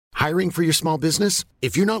Hiring for your small business?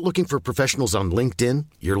 If you're not looking for professionals on LinkedIn,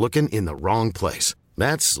 you're looking in the wrong place.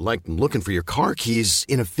 That's like looking for your car keys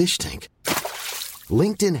in a fish tank.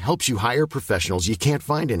 LinkedIn helps you hire professionals you can't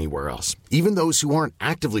find anywhere else, even those who aren't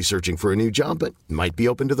actively searching for a new job but might be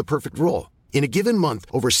open to the perfect role. In a given month,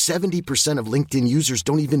 over 70% of LinkedIn users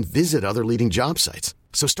don't even visit other leading job sites.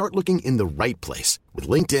 So start looking in the right place. With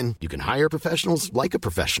LinkedIn, you can hire professionals like a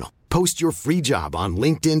professional. Post your free job on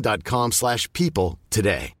linkedin.com/people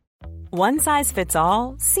today. One size fits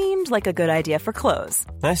all seemed like a good idea for clothes.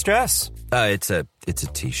 Nice dress. It's a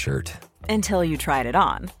t-shirt. Until you tried it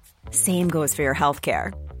on. Same goes for your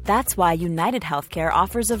healthcare. That's why United Healthcare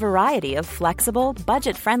offers a variety of flexible,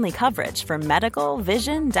 budget-friendly coverage for medical,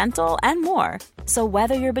 vision, dental, and more. So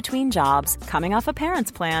whether you're between jobs, coming off a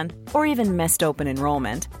parent's plan, or even missed open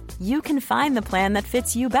enrollment, you can find the plan that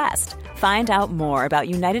fits you best. Find out more about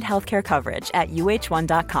United Healthcare coverage at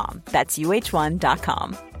uh1.com. That's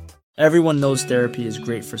uh1.com. Everyone knows therapy is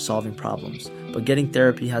great for solving problems, but getting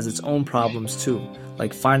therapy has its own problems too,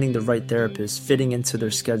 like finding the right therapist, fitting into their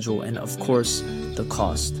schedule, and of course, the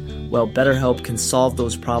cost. Well, BetterHelp can solve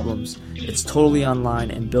those problems. It's totally online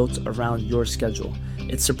and built around your schedule.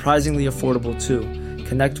 It's surprisingly affordable too.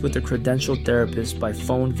 Connect with a credentialed therapist by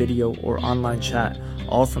phone, video, or online chat,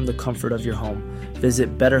 all from the comfort of your home.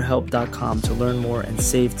 Visit BetterHelp.com to learn more and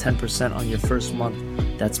save 10% on your first month.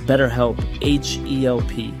 That's BetterHelp,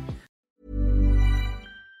 H-E-L-P.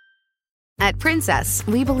 At Princess,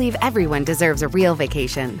 we believe everyone deserves a real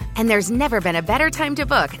vacation. And there's never been a better time to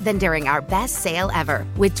book than during our best sale ever.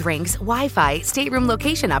 With drinks, Wi-Fi, stateroom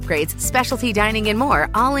location upgrades, specialty dining, and more,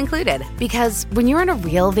 all included. Because when you're on a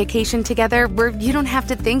real vacation together where you don't have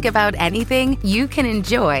to think about anything, you can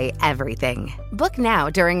enjoy everything. Book now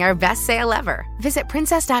during our best sale ever. Visit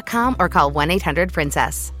princess.com or call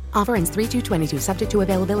 1-800-PRINCESS. Offer ends 3/2/22, subject to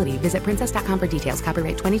availability. Visit princess.com for details.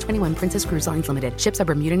 Copyright 2021 Princess Cruise Lines Limited. Ships are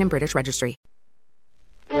Bermudan and British Registry.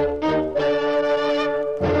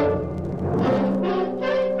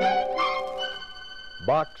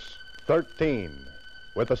 Box 13,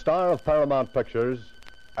 with the star of Paramount Pictures,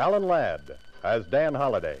 Alan Ladd, as Dan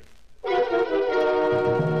Holliday.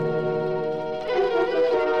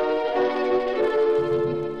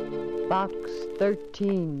 Box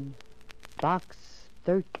 13. Box 13. Box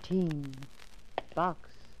 13. Box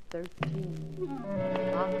 13.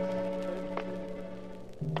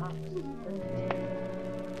 Box 13.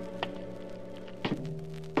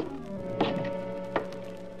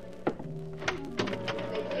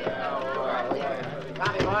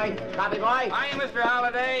 Copy, boy. Hiya, Mr.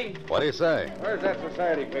 Holliday. What do you say? Where's that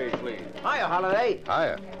society page, please? Hiya, Holliday.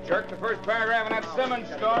 Hiya. Jerk the first paragraph in that Simmons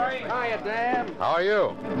story. Hiya, Dan. How are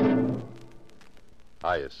you?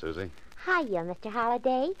 Hiya, Susie. Hiya, Mr.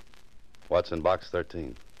 Holliday. What's in Box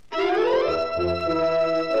 13?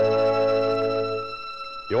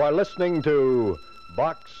 You are listening to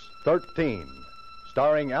Box 13,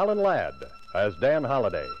 starring Alan Ladd as Dan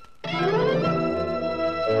Holliday.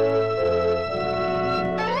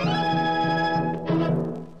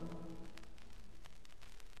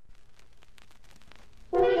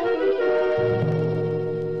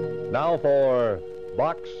 Now for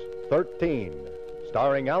Box 13,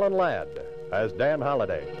 starring Alan Ladd as Dan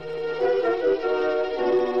Holliday.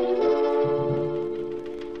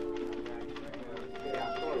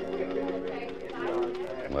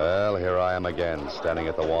 Well, here I am again, standing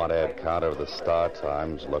at the want-ad counter of the Star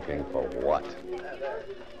Times, looking for what?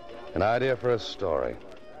 An idea for a story.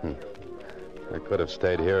 I could have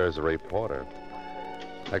stayed here as a reporter.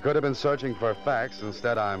 I could have been searching for facts.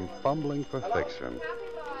 Instead, I'm fumbling for fiction.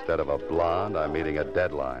 Instead of a blonde, I'm meeting a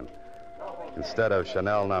deadline. Instead of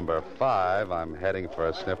Chanel number 5, I'm heading for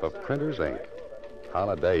a sniff of printer's ink.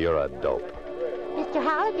 Holliday, you're a dope. Mr.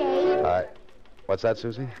 Holliday. What's that,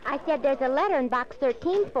 Susie? I said there's a letter in Box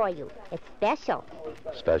 13 for you. It's special.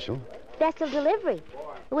 Special? Special delivery.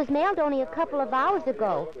 It was mailed only a couple of hours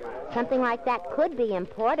ago. Something like that could be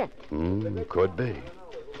important. Could be.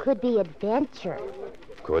 Could be adventure.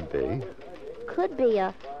 Could be. Could be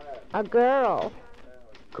a girl.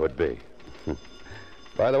 Could be.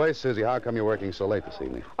 By the way, Susie, how come you're working so late this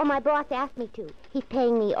evening? Oh, my boss asked me to. He's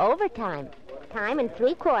paying me overtime. Time and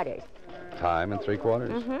 3/4. Time and 3/4?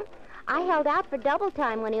 Mm-hmm. I held out for double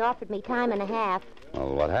time when he offered me time and a half.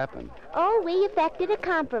 Well, what happened? Oh, we effected a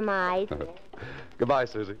compromise. Goodbye,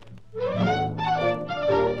 Susie.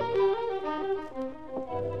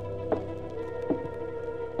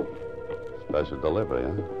 Special delivery,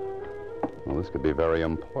 huh? Well, this could be very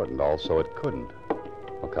important. Also, it couldn't.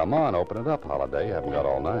 Well, come on, open it up, Holliday. You haven't got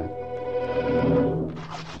all night.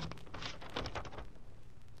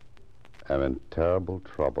 am in terrible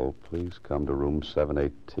trouble. Please come to room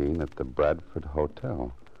 718 at the Bradford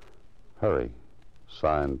Hotel. Hurry.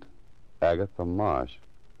 Signed, Agatha Marsh.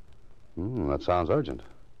 That sounds urgent.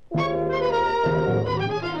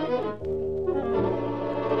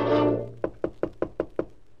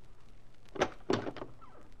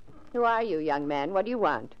 Who are you, young man? What do you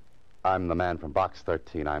want? I'm the man from Box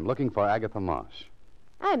 13. I'm looking for Agatha Marsh.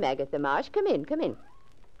 I'm Agatha Marsh. Come in, come in.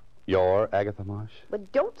 You're Agatha Marsh?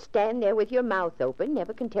 But don't stand there with your mouth open.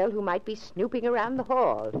 Never can tell who might be snooping around the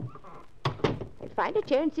hall. And find a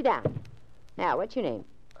chair and sit down. Now, what's your name?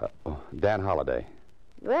 Dan Holliday.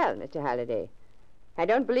 Well, Mr. Holliday, I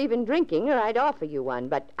don't believe in drinking, or I'd offer you one,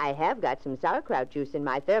 but I have got some sauerkraut juice in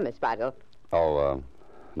my thermos bottle. Oh,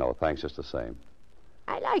 no, thanks just the same.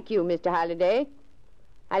 I like you, Mr. Holliday.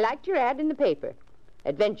 I liked your ad in the paper.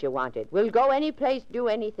 Adventure wanted. We'll go any place, do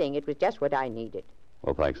anything. It was just what I needed.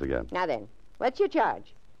 Well, thanks again. Now then, what's your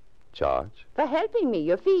charge? Charge? For helping me,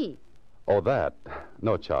 your fee. Oh, that.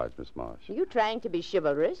 No charge, Miss Marsh. Are you trying to be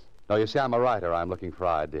chivalrous? No, you see, I'm a writer. I'm looking for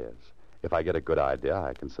ideas. If I get a good idea,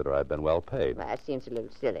 I consider I've been well paid. Well, that seems a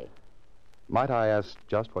little silly. Might I ask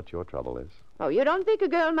just what your trouble is? Oh, you don't think a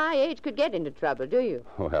girl my age could get into trouble, do you?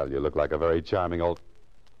 Well, you look like a very charming old...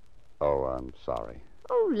 Oh, I'm sorry.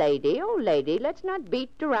 Oh, lady, let's not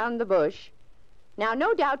beat around the bush. Now,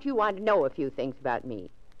 no doubt you want to know a few things about me.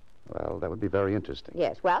 Well, that would be very interesting.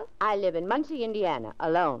 Yes, well, I live in Muncie, Indiana,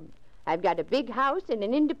 alone. I've got a big house and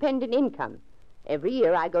an independent income. Every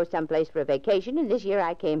year I go someplace for a vacation, and this year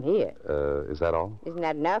I came here. Is that all? Isn't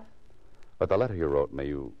that enough? But the letter you wrote me,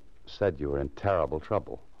 you said you were in terrible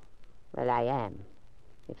trouble. Well, I am.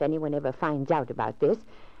 If anyone ever finds out about this,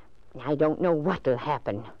 I don't know what'll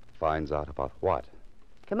happen. Finds out about what?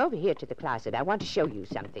 Come over here to the closet. I want to show you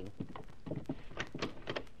something.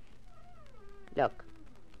 Look.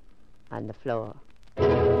 On the floor.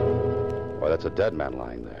 Why, that's a dead man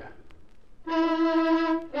lying there.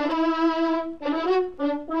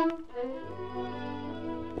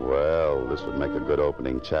 Well, this would make a good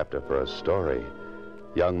opening chapter for a story.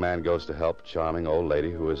 Young man goes to help charming old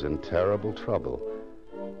lady who is in terrible trouble.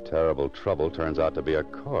 Terrible trouble turns out to be a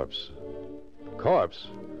corpse. Corpse?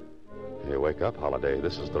 Hey, wake up, Holiday.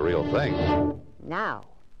 This is the real thing. Now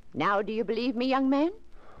do you believe me, young man?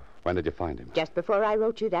 When did you find him? Just before I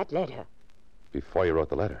wrote you that letter. Before you wrote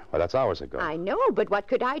the letter? Why, that's hours ago. I know, but what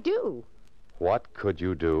could I do? What could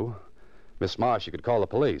you do? Miss Marsh, you could call the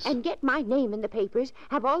police. And get my name in the papers?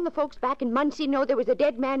 Have all the folks back in Muncie know there was a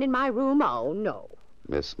dead man in my room? Oh, no.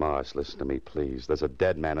 Miss Marsh, listen to me, please. There's a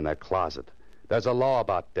dead man in that closet. There's a law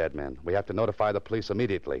about dead men. We have to notify the police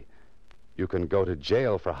immediately. You can go to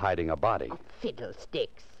jail for hiding a body. Oh,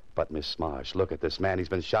 fiddlesticks. But, Miss Marsh, look at this man. He's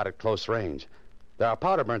been shot at close range. There are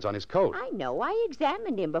powder burns on his coat. I know. I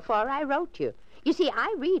examined him before I wrote you. You see,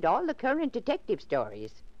 I read all the current detective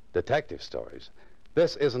stories. Detective stories?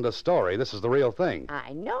 This isn't a story. This is the real thing.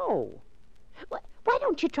 I know. Why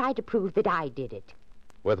don't you try to prove that I did it?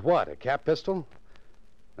 With what, a cap pistol?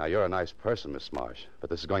 Now, you're a nice person, Miss Marsh, but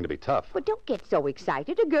this is going to be tough. Well, don't get so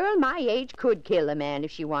excited. A girl my age could kill a man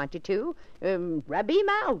if she wanted to. Rub him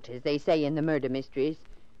out, as they say in the murder mysteries.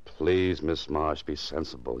 Please, Miss Marsh, be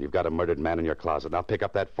sensible. You've got a murdered man in your closet. Now pick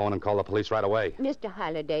up that phone and call the police right away. Mr.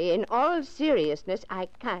 Holliday, in all seriousness, I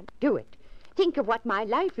can't do it. Think of what my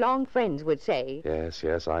lifelong friends would say.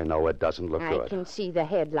 Yes, I know it doesn't look good. I can see the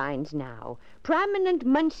headlines now. Prominent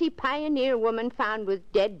Muncie pioneer woman found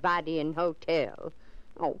with dead body in hotel.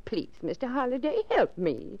 Oh, please, Mr. Holliday, help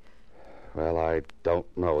me. Well, I don't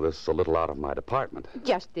know. This is a little out of my department.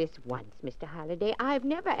 Just this once, Mr. Holliday. I've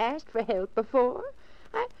never asked for help before.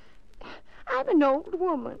 I'm an old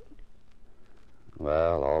woman.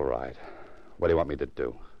 Well, all right. What do you want me to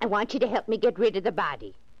do? I want you to help me get rid of the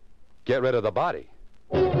body. Get rid of the body?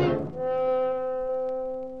 Now,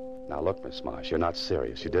 look, Miss Marsh, you're not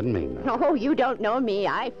serious. You didn't mean that. Oh, you don't know me.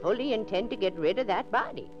 I fully intend to get rid of that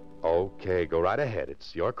body. Okay, go right ahead.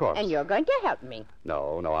 It's your corpse. And you're going to help me.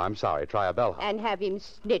 No, I'm sorry. Try a bellhop. And have him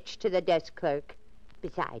snitch to the desk clerk.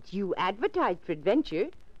 Besides, you advertised for adventure.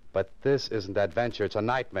 But this isn't adventure. It's a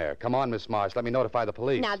nightmare. Come on, Miss Marsh. Let me notify the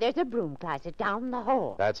police. Now, there's a broom closet down the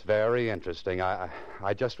hall. That's very interesting. I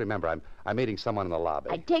just remember I'm meeting someone in the lobby.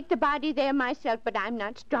 I'd take the body there myself, but I'm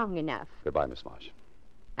not strong enough. Goodbye, Miss Marsh.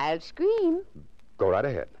 I'll scream. Go right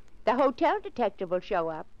ahead. The hotel detective will show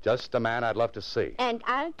up. Just a man I'd love to see. And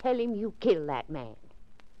I'll tell him you killed that man.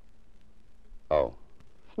 Oh.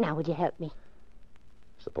 Now, would you help me?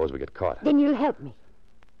 Suppose we get caught. Then you'll help me.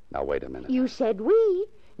 Now, wait a minute. You said we.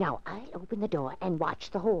 Now, I'll open the door and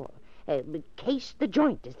watch the hole. Case the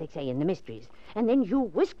joint, as they say in the mysteries. And then you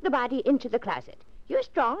whisk the body into the closet. You're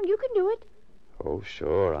strong. You can do it. Oh,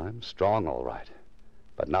 sure, I'm strong, all right.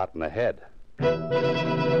 But not in the head.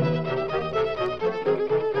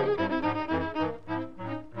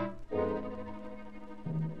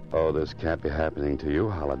 Oh, this can't be happening to you,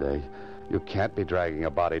 Holliday. You can't be dragging a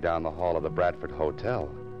body down the hall of the Bradford Hotel.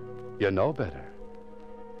 You know better.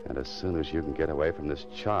 And as soon as you can get away from this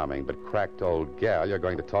charming but cracked old gal, you're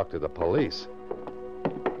going to talk to the police.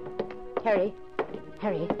 Hurry.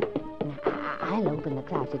 I'll open the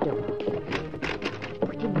closet door.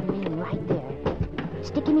 Put him in right there.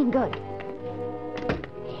 Stick him in good.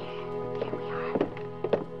 There we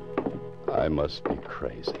are. I must be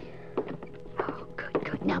crazy. Oh,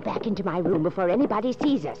 good. Now back into my room before anybody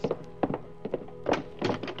sees us.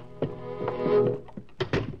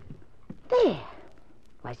 There.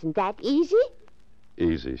 Wasn't that easy?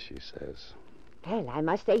 Easy, she says. Well, I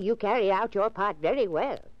must say you carry out your part very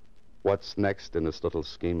well. What's next in this little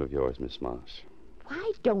scheme of yours, Miss Marsh?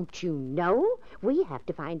 Why, don't you know? We have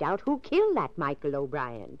to find out who killed that Michael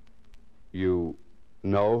O'Brien. You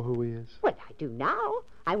know who he is? Well, I do now.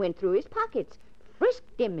 I went through his pockets.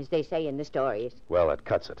 Frisked him, as they say in the stories. Well, that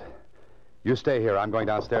cuts it. You stay here. I'm going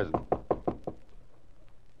downstairs and...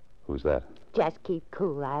 Who's that? Just keep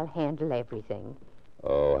cool. I'll handle everything.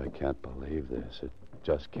 Oh, I can't believe this. It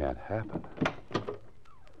just can't happen.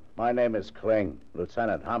 My name is Kling,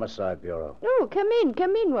 Lieutenant, Homicide Bureau. Oh, come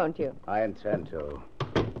in, won't you? I intend to.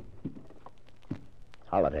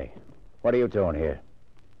 Holiday, what are you doing here?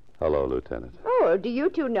 Hello, Lieutenant. Oh, do you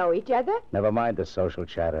two know each other? Never mind the social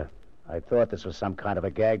chatter. I thought this was some kind of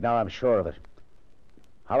a gag. Now I'm sure of it.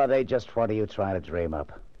 Holiday, just what are you trying to dream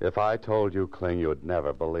up? If I told you, Kling, you'd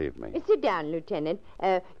never believe me. Sit down, Lieutenant.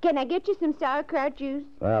 Can I get you some sauerkraut juice?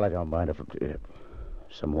 Well, I don't mind if...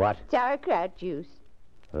 some what? Sauerkraut juice.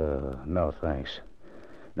 No, thanks.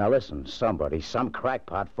 Now, listen, some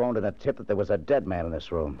crackpot phoned in a tip that there was a dead man in this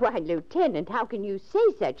room. Why, Lieutenant, how can you say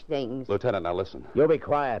such things? Lieutenant, now listen. You be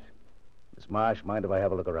quiet. Miss Marsh, mind if I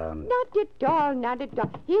have a look around? Not at all.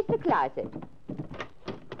 Here's the closet.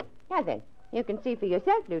 Now then, you can see for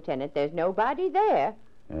yourself, Lieutenant. There's nobody there.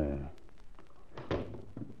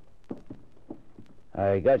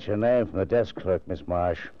 I got your name from the desk clerk, Miss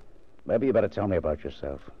Marsh. Maybe you better tell me about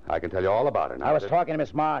yourself. I can tell you all about it now. I was talking to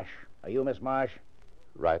Miss Marsh. Are you Miss Marsh?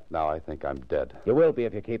 Right now, I think I'm dead. You will be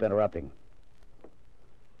if you keep interrupting.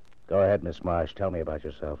 Go ahead, Miss Marsh. Tell me about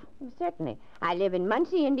yourself. Certainly. I live in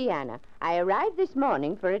Muncie, Indiana. I arrived this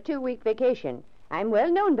morning for a 2-week vacation. I'm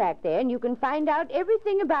well known back there, and you can find out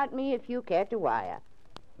everything about me if you care to wire.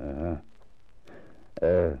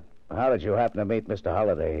 How did you happen to meet Mr.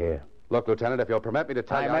 Holliday here? Look, Lieutenant, if you'll permit me to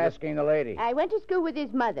tell you... I'm asking the lady. I went to school with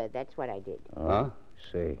his mother. That's what I did. Huh?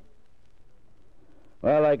 See.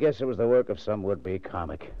 Well, I guess it was the work of some would-be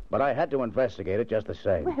comic. But I had to investigate it just the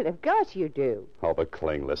same. Well, of course you do. Oh, but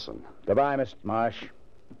Kling, listen. Goodbye, Miss Marsh.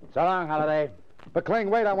 So long, Holliday. But Kling,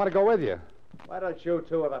 wait, I want to go with you. Why don't you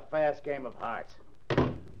two have a fast game of hearts?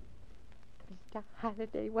 Mr.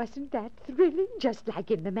 Holliday, wasn't that thrilling? Just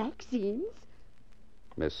like in the magazines.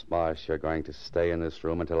 Miss Marsh, you're going to stay in this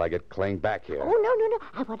room until I get Kling back here. Oh, no.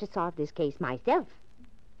 I want to solve this case myself.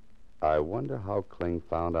 I wonder how Kling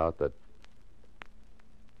found out that...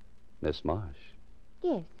 Miss Marsh.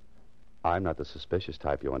 Yes. I'm not the suspicious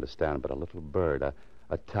type, you understand, but a little bird, a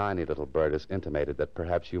tiny little bird, has intimated that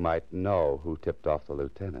perhaps you might know who tipped off the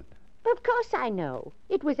lieutenant. Of course I know.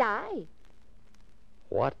 It was I.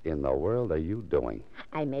 What in the world are you doing?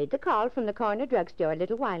 I made the call from the corner drugstore a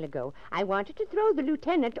little while ago. I wanted to throw the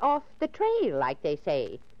lieutenant off the trail, like they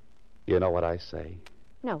say. You know what I say?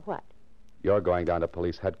 No, what? You're going down to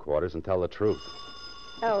police headquarters and tell the truth.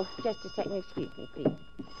 Oh, just a second. Excuse me, please.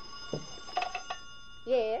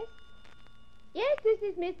 Yes? Yes, this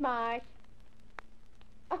is Miss Marsh.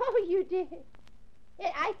 Oh, you did?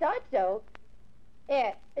 Yeah, I thought so.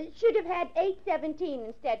 Yeah, should have had 817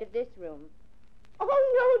 instead of this room.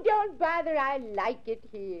 Oh, no, don't bother. I like it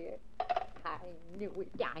here. I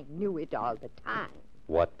knew it all the time.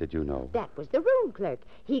 What did you know? That was the room clerk.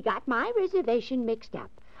 He got my reservation mixed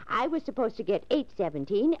up. I was supposed to get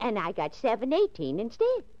 817, and I got 718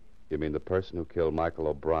 instead. You mean the person who killed Michael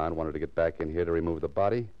O'Brien wanted to get back in here to remove the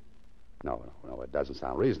body? No, it doesn't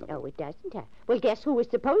sound reasonable. No, it doesn't. Well, guess who was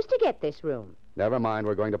supposed to get this room? Never mind,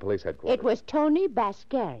 we're going to police headquarters. It was Tony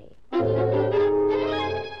Bascari.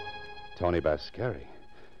 Tony Bascari?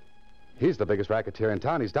 He's the biggest racketeer in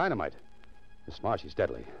town. He's dynamite. Miss Marsh, he's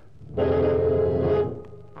deadly.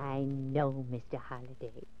 I know, Mr.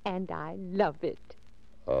 Holliday, and I love it.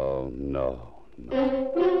 Oh, no.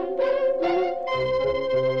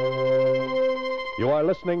 You are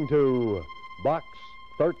listening to Box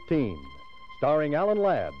 13, starring Alan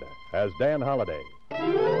Ladd as Dan Holliday.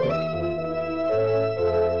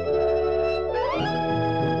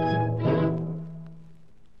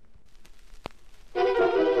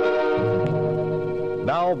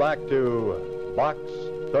 Now back to Box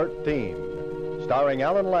 13, starring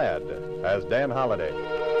Alan Ladd as Dan Holliday.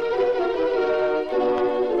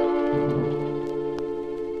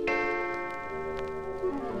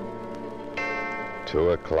 Two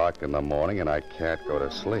o'clock in the morning, and I can't go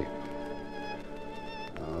to sleep.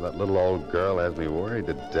 Oh, that little old girl has me worried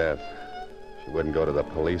to death. She wouldn't go to the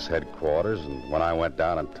police headquarters, and when I went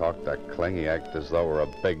down and talked to Kling, he acted as though it were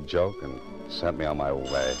a big joke and sent me on my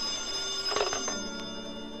way.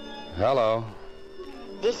 Hello.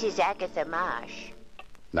 This is Agatha Marsh.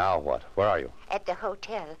 Now what? Where are you? At the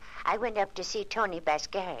hotel. I went up to see Tony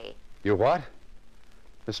Bascari. You what?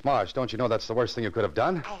 Miss Marsh, don't you know that's the worst thing you could have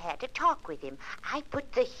done? I had to talk with him. I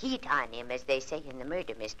put the heat on him, as they say in the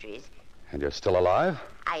murder mysteries. And you're still alive?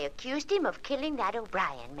 I accused him of killing that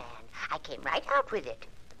O'Brien man. I came right out with it.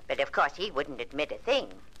 But of course he wouldn't admit a thing.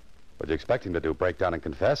 What'd you expect him to do, break down and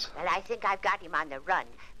confess? Well, I think I've got him on the run.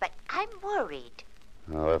 But I'm worried.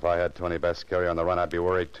 Oh, if I had Tony Bascari on the run, I'd be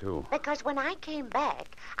worried, too. Because when I came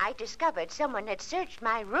back, I discovered someone had searched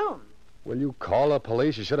my room. Will you call the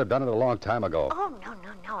police? You should have done it a long time ago. Oh,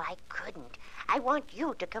 no, I couldn't. I want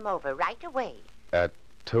you to come over right away. At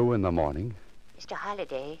 2 in the morning? Mr.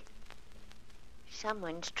 Holliday,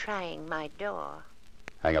 someone's trying my door.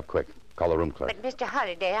 Hang up quick. Call the room clerk. But, Mr.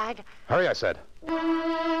 Holliday, Hurry, I said.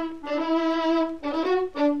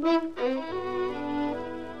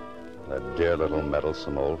 That dear little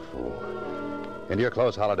meddlesome old fool. Into your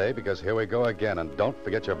clothes, Holliday, because here we go again. And don't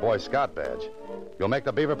forget your Boy Scout badge. You'll make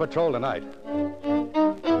the Beaver Patrol tonight.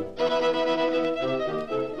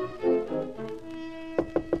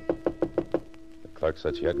 The clerk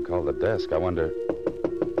said she hadn't called the desk. I wonder...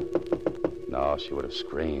 No, she would have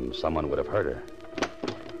screamed. Someone would have heard her.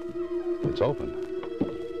 It's open.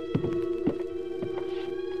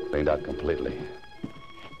 Cleaned out completely.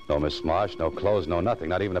 No Miss Marsh, no clothes, no nothing.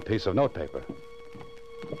 Not even a piece of notepaper.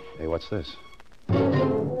 Hey, what's this?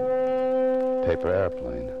 Paper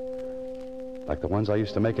airplane. Like the ones I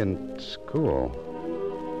used to make in school.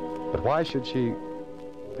 But why should she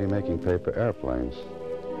be making paper airplanes?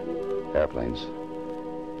 Airplanes.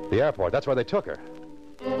 The airport, that's where they took her.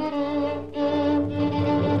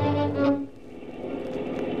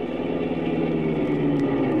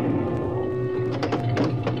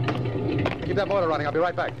 Keep that motor running. I'll be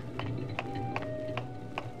right back.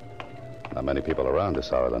 Not many people around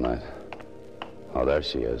this hour of the night. Oh, there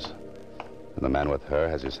she is. And the man with her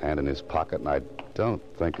has his hand in his pocket, and I don't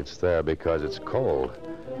think it's there because it's cold.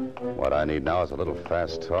 What I need now is a little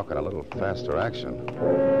fast talk and a little faster action.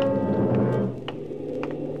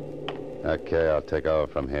 Okay, I'll take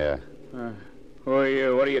over from here. Who are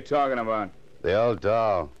you? What are you talking about? The old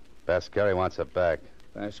doll. Bascari wants her back.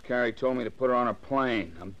 Bascari told me to put her on a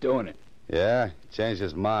plane. I'm doing it. Yeah? He changed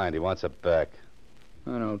his mind. He wants her back.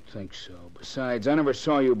 I don't think so. Besides, I never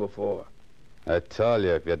saw you before. I told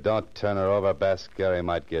you, if you don't turn her over, Bascari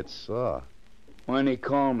might get sore. Why'd he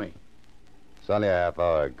call me? It's only a half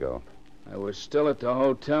hour ago. I was still at the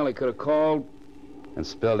hotel. He could have called. And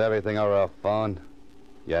spilled everything over our phone?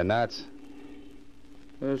 You nuts?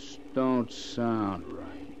 This don't sound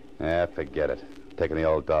right. Yeah, forget it. Taking the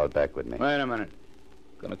old doll back with me. Wait a minute.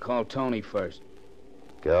 Gonna call Tony first.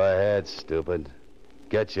 Go ahead, stupid.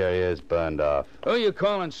 Get your ears burned off. Who you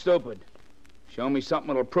calling stupid? Show me something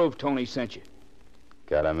that'll prove Tony sent you.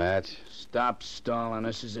 Got a match? Stop stalling.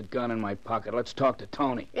 This is a gun in my pocket. Let's talk to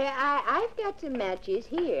Tony. I've got some matches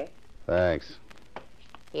here. Thanks.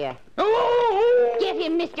 Here. Oh! Get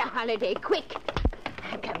him, Mr. Holliday, quick.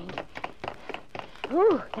 I'm coming.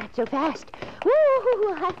 Ooh, not so fast.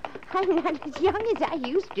 Ooh, I'm not as young as I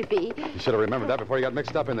used to be. You should have remembered that before you got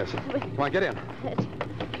mixed up in this. Come on, get in.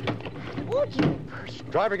 Would you push?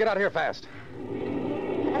 Driver, get out here fast.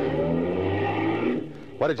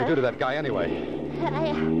 What did you do to that guy anyway?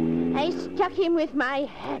 I stuck him with my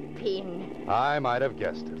hat pin. I might have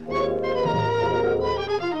guessed it.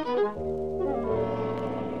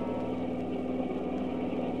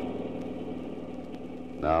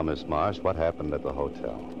 Now, Miss Marsh, what happened at the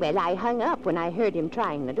hotel? Well, I hung up when I heard him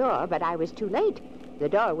trying the door, but I was too late. The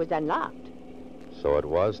door was unlocked. So it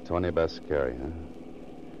was Tony Bascari, huh?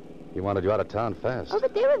 He wanted you out of town fast. Oh,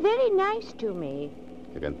 but they were very nice to me.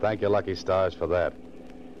 You can thank your lucky stars for that.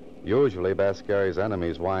 Usually, Bascari's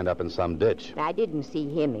enemies wind up in some ditch. I didn't see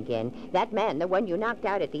him again. That man, the one you knocked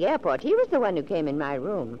out at the airport, he was the one who came in my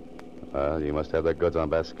room. Well, you must have the goods on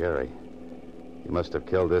Bascari. You must have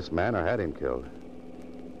killed this man or had him killed.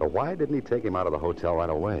 But why didn't he take him out of the hotel right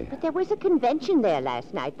away? But there was a convention there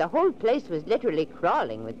last night. The whole place was literally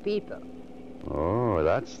crawling with people. Oh,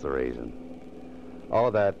 that's the reason. Oh,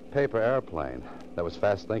 that paper airplane. That was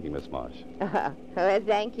fast thinking, Miss Marsh. Well,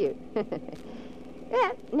 thank you.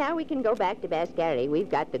 Yeah, now we can go back to Bascari. We've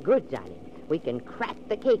got the goods on him. We can crack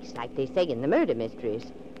the case, like they say in the murder mysteries.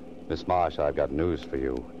 Miss Marsh, I've got news for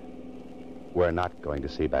you. We're not going to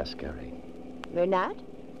see Bascari. We're not?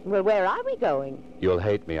 Well, where are we going? You'll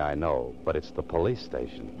hate me, I know, but it's the police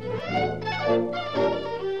station.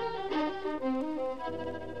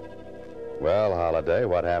 Well, Holliday,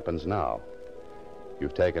 what happens now?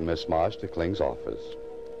 You've taken Miss Marsh to Kling's office.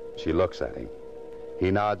 She looks at him. He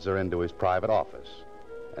nods her into his private office.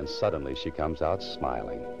 And suddenly she comes out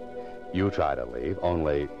smiling. You try to leave,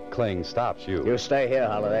 only Kling stops you. You stay here,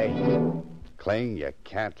 Holliday. Kling, you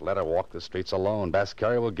can't let her walk the streets alone.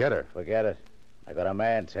 Bascari will get her. Forget it. I got a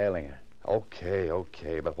man tailing her.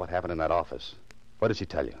 Okay, but what happened in that office? What did she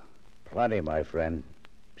tell you? Plenty, my friend.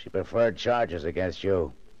 She preferred charges against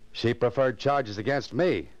you. She preferred charges against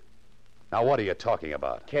me. Now, what are you talking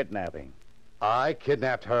about? Kidnapping. I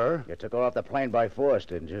kidnapped her? You took her off the plane by force,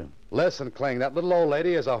 didn't you? Listen, Kling, that little old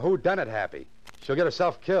lady is a whodunit happy. She'll get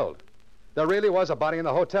herself killed. There really was a body in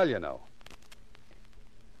the hotel, you know.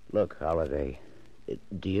 Look, Holliday,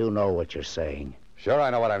 do you know what you're saying? Sure, I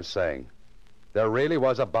know what I'm saying. There really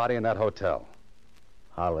was a body in that hotel.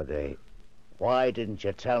 Holliday, why didn't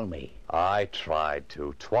you tell me? I tried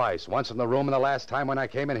to, twice. Once in the room and the last time when I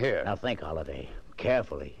came in here. Now think, Holliday,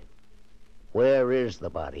 carefully. Where is the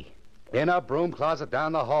body? In a broom closet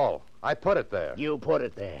down the hall. I put it there. You put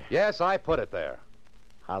it there? Yes, I put it there.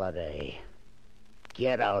 Holliday,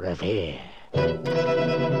 get out of here.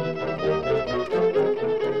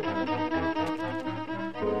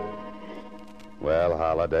 Well,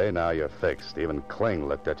 Holliday, now you're fixed. Even Kling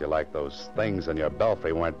looked at you like those things in your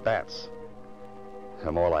belfry weren't bats.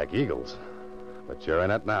 They're more like eagles. But you're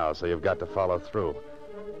in it now, so you've got to follow through.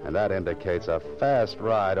 And that indicates a fast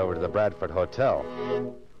ride over to the Bradford Hotel.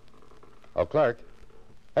 Oh, clerk.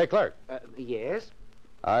 Hey, clerk. Yes?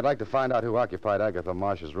 I'd like to find out who occupied Agatha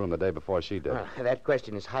Marsh's room the day before she did. That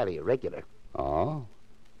question is highly irregular. Oh?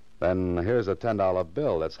 Then here's a $10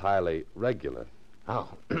 bill that's highly regular. Oh,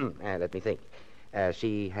 let me think.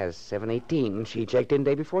 She has 718. She checked in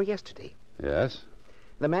day before yesterday. Yes?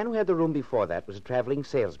 The man who had the room before that was a traveling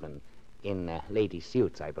salesman in lady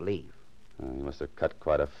suits, I believe. He must have cut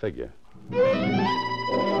quite a figure.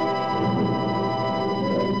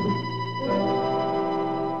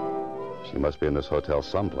 She must be in this hotel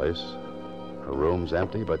someplace. Her room's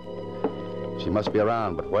empty, but she must be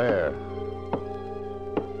around. But where?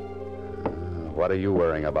 What are you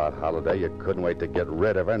worrying about, Holliday? You couldn't wait to get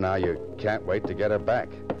rid of her. Now you can't wait to get her back.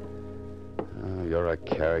 You're a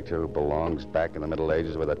character who belongs back in the Middle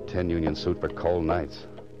Ages with a tin union suit for cold nights.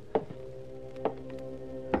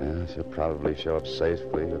 Yeah, she'll probably show up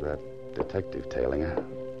safely with that detective tailing her.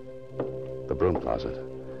 The broom closet.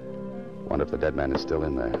 Wonder if the dead man is still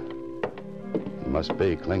in there. He must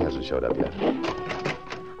be. Kling hasn't showed up yet.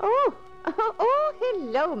 Oh,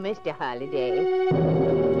 hello, Mr. Holliday.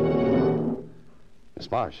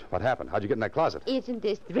 Miss Marsh, what happened? How'd you get in that closet? Isn't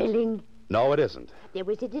this thrilling? No, it isn't. There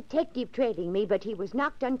was a detective trailing me, but he was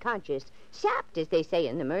knocked unconscious. Sapped, as they say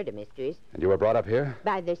in the murder mysteries. And you were brought up here?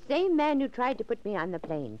 By the same man who tried to put me on the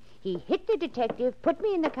plane. He hit the detective, put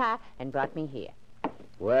me in the car, and brought me here.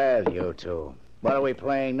 Well, you two, what are we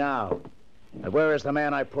playing now? And where is the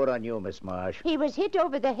man I put on you, Miss Marsh? He was hit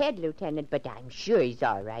over the head, Lieutenant, but I'm sure he's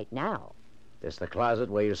all right now. This the closet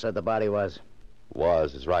where you said the body was?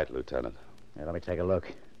 Was is right, Lieutenant. Here, let me take a look.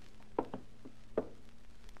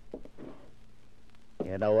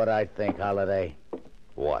 You know what I think, Holliday?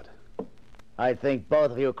 What? I think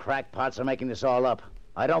both of you crackpots are making this all up.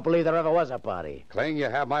 I don't believe there ever was a body. Kling, you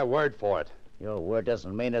have my word for it. Your word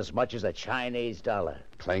doesn't mean as much as a Chinese dollar.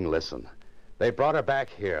 Kling, listen. They brought her back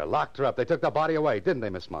here, locked her up. They took the body away, didn't they,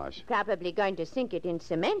 Miss Marsh? Probably going to sink it in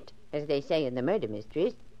cement, as they say in the murder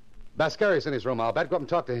mysteries. Bascari's in his room, I'll bet. Go up and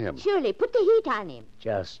talk to him. Surely, put the heat on him.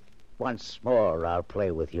 Just once more, I'll play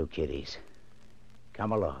with you kiddies.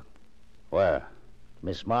 Come along. Where?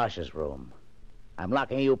 Miss Marsh's room. I'm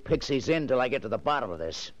locking you pixies in till I get to the bottom of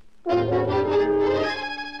this.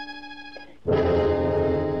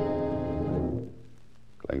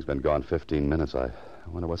 Kling's been gone 15 minutes. I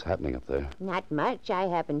wonder what's happening up there. Not much. I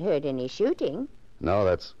haven't heard any shooting. No,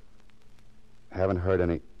 that's... Haven't heard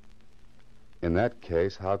any... In that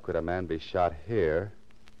case, how could a man be shot here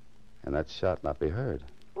and that shot not be heard?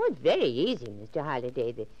 Oh, it's very easy, Mr.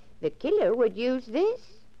 Holliday. The killer would use this.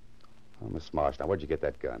 Oh, Miss Marsh, now where'd you get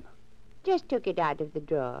that gun? Just took it out of the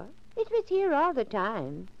drawer. It was here all the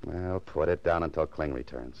time. Well, put it down until Kling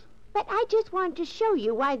returns. But I just want to show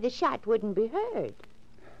you why the shot wouldn't be heard.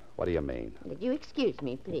 What do you mean? Would you excuse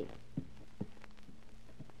me, please?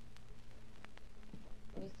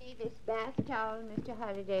 You see this bath towel, Mr.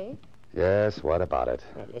 Holliday? Yes, what about it?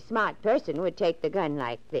 Well, a smart person would take the gun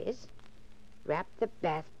like this, wrap the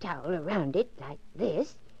bath towel around it like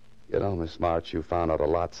this. You know, Miss March, you found out a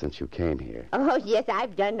lot since you came here. Oh, yes,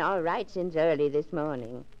 I've done all right since early this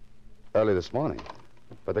morning. Early this morning?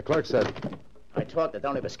 But the clerk said... I talked to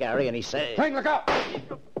Tony Biscari, and he said... Thing, look out!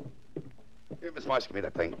 Here, Miss March, give me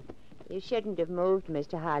that thing. You shouldn't have moved,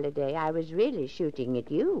 Mr. Holliday. I was really shooting at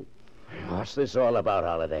you. What's this all about,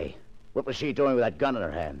 Holliday? What was she doing with that gun in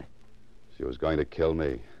her hand? She was going to kill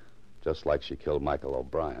me, just like she killed Michael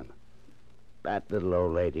O'Brien. That little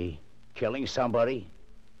old lady killing somebody?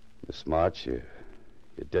 Miss March, you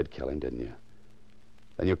did kill him, didn't you?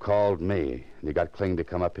 Then you called me, and you got Kling to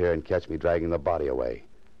come up here and catch me dragging the body away.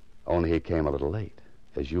 Only he came a little late,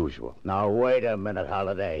 as usual. Now, wait a minute,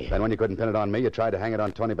 Holliday. Then when you couldn't pin it on me, you tried to hang it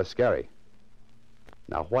on Tony Biscari.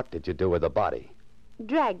 Now, what did you do with the body?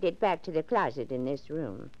 Dragged it back to the closet in this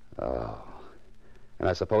room. Oh. And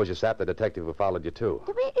I suppose you sapped the detective who followed you, too.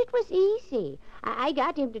 It was easy. I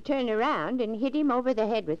got him to turn around and hit him over the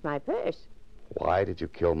head with my purse. Why did you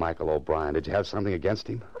kill Michael O'Brien? Did you have something against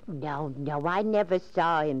him? No, I never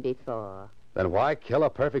saw him before. Then why kill a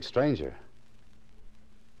perfect stranger?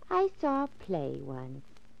 I saw a play once.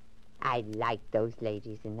 I liked those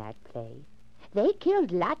ladies in that play. They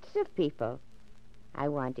killed lots of people. I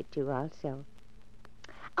wanted to also.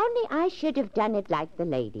 Only I should have done it like the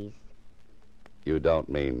ladies. You don't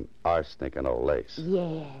mean arsenic and old lace?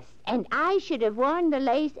 Yes, and I should have worn the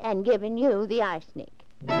lace and given you the arsenic.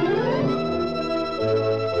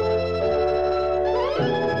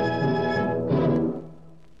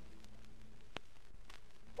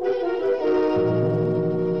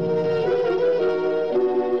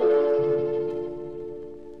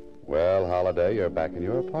 Well, Holliday, you're back in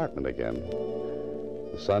your apartment again.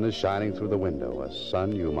 The sun is shining through the window, a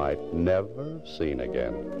sun you might never have seen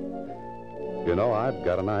again. You know, I've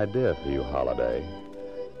got an idea for you, Holliday.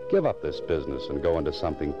 Give up this business and go into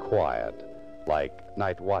something quiet, like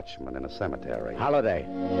night watchman in a cemetery. Holliday.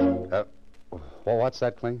 Well, what's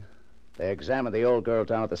that, Kling? They examined the old girl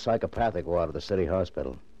down at the psychopathic ward of the city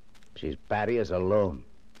hospital. She's batty as a loon.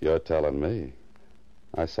 You're telling me.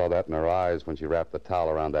 I saw that in her eyes when she wrapped the towel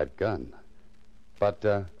around that gun. But,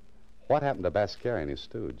 what happened to Bascari and his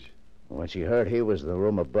stooge? When she heard he was in the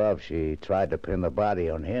room above, she tried to pin the body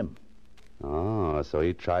on him. Oh, so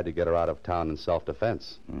he tried to get her out of town in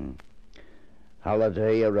self-defense.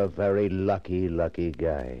 Holliday, you're a very lucky, lucky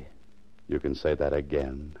guy. You can say that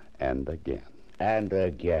again and again. And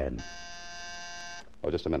again. Oh,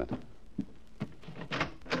 just a minute.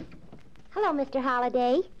 Hello, Mr.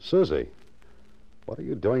 Holliday. Susie, what are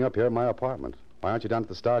you doing up here in my apartment? Why aren't you down at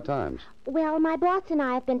the Star Times? Well, my boss and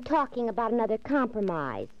I have been talking about another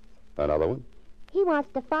compromise. Another one? He wants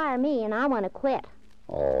to fire me, and I want to quit.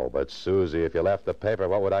 Oh, but Susie, if you left the paper,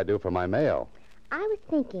 what would I do for my mail? I was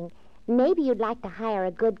thinking maybe you'd like to hire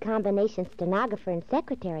a good combination stenographer and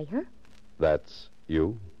secretary, huh? That's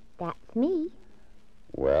you? That's me.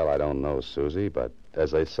 Well, I don't know, Susie, but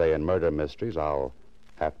as they say in murder mysteries, I'll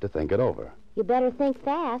have to think it over. You better think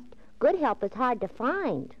fast. Good help is hard to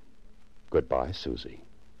find. Goodbye, Susie.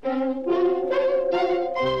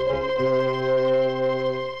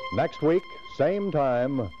 Next week, same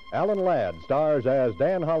time, Alan Ladd stars as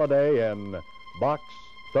Dan Holliday in Box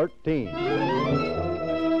 13.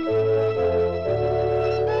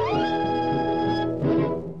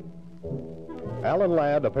 Alan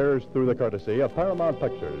Ladd appears through the courtesy of Paramount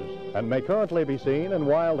Pictures and may currently be seen in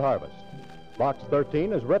Wild Harvest. Box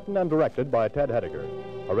 13 is written and directed by Ted Hediger.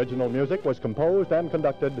 Original music was composed and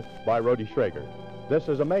conducted by Rhodey Schrager. This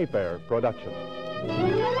is a Mayfair production.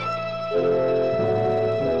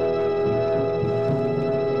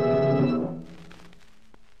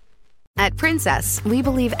 At Princess, we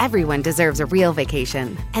believe everyone deserves a real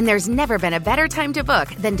vacation. And there's never been a better time to book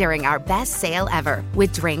than during our best sale ever.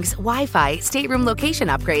 With drinks, Wi-Fi, stateroom location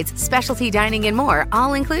upgrades, specialty dining, and more,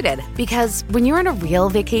 all included. Because when you're on a real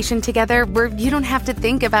vacation together where you don't have to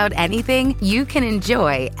think about anything, you can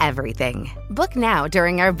enjoy everything. Book now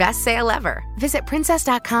during our best sale ever. Visit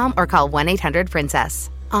princess.com or call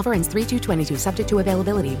 1-800-PRINCESS. Offer ends 3/2/22, subject to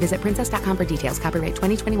availability. Visit princess.com for details. Copyright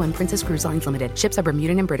 2021 Princess Cruise Lines Limited. Ships are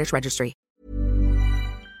Bermudan and British Registry.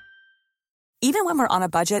 Even when we're on a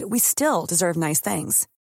budget, we still deserve nice things.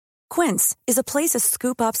 Quince is a place to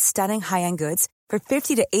scoop up stunning high-end goods for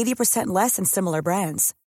 50 to 80% less than similar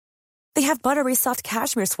brands. They have buttery soft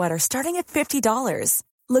cashmere sweaters starting at $50,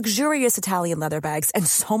 luxurious Italian leather bags, and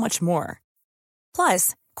so much more.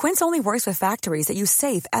 Plus, Quince only works with factories that use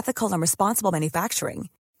safe, ethical, and responsible manufacturing.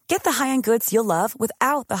 Get the high-end goods you'll love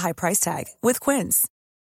without the high price tag with Quince.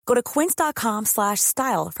 Go to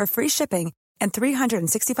quince.com/style for free shipping and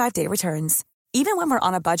 365-day returns. Even when we're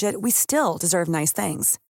on a budget, we still deserve nice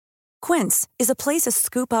things. Quince is a place to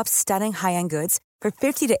scoop up stunning high-end goods for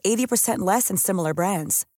 50 to 80% less than similar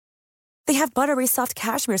brands. They have buttery soft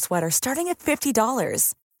cashmere sweaters starting at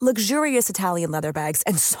 $50, luxurious Italian leather bags,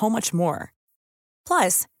 and so much more.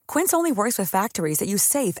 Plus, Quince only works with factories that use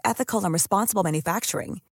safe, ethical, and responsible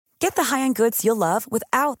manufacturing. Get the high-end goods you'll love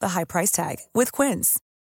without the high price tag with Quince.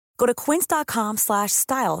 Go to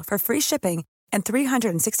quince.com/style for free shipping and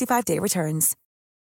 365-day returns.